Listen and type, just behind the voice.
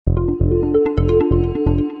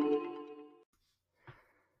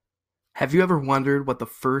Have you ever wondered what the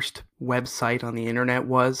first website on the internet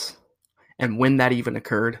was and when that even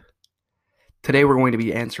occurred? Today we're going to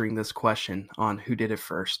be answering this question on Who Did It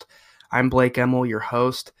First. I'm Blake Emmel, your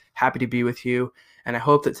host. Happy to be with you, and I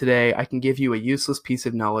hope that today I can give you a useless piece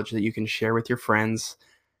of knowledge that you can share with your friends.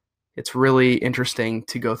 It's really interesting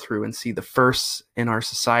to go through and see the firsts in our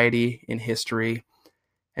society, in history.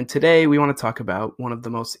 And today we want to talk about one of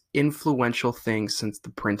the most influential things since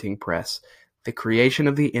the printing press, the creation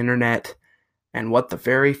of the internet, and what the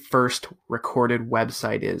very first recorded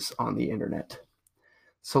website is on the internet.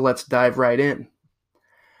 So let's dive right in.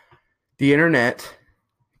 The internet,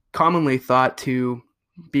 commonly thought to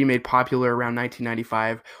be made popular around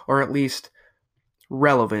 1995, or at least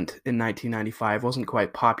relevant in 1995, wasn't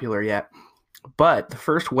quite popular yet. But the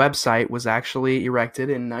first website was actually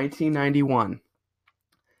erected in 1991.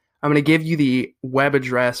 I'm going to give you the web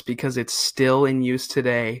address because it's still in use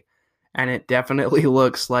today, and it definitely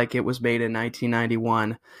looks like it was made in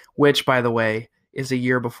 1991, which, by the way, is a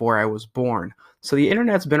year before I was born. So the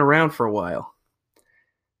internet's been around for a while.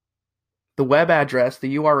 The web address,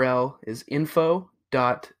 the URL, is info.cern.ch.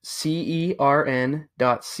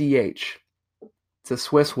 It's a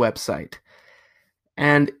Swiss website.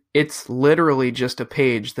 And it's literally just a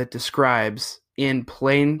page that describes in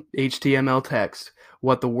plain HTML text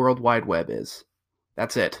what the World Wide Web is.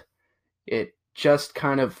 That's it. It just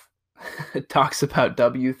kind of talks about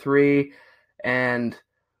W3 and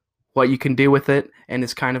what you can do with it, and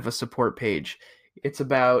it's kind of a support page. It's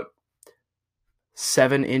about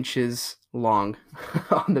 7 inches long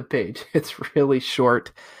on the page. It's really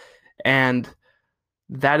short, and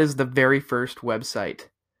that is the very first website.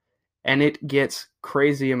 And it gets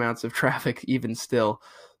crazy amounts of traffic even still.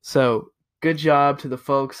 So good job to the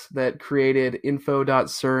folks that created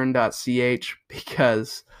info.cern.ch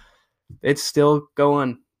because it's still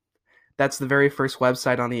going. That's the very first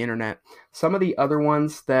website on the internet. Some of the other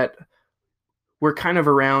ones that were kind of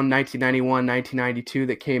around 1991, 1992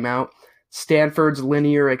 that came out, Stanford's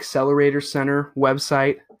Linear Accelerator Center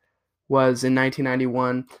website was in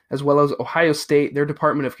 1991, as well as Ohio State, their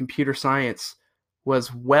Department of Computer Science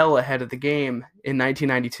was well ahead of the game in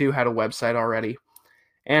 1992, had a website already,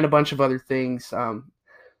 and a bunch of other things.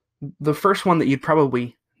 The first one that you'd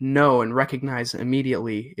probably know and recognize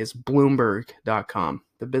immediately is Bloomberg.com,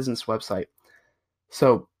 the business website.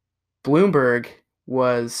 So Bloomberg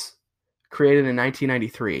was created in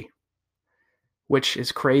 1993, which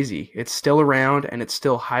is crazy. It's still around and it's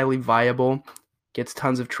still highly viable, gets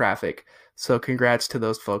tons of traffic. So congrats to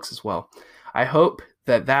those folks as well. I hope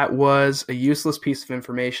that was a useless piece of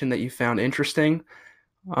information that you found interesting.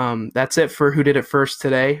 That's it for Who Did It First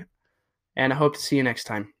today, and I hope to see you next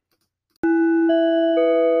time.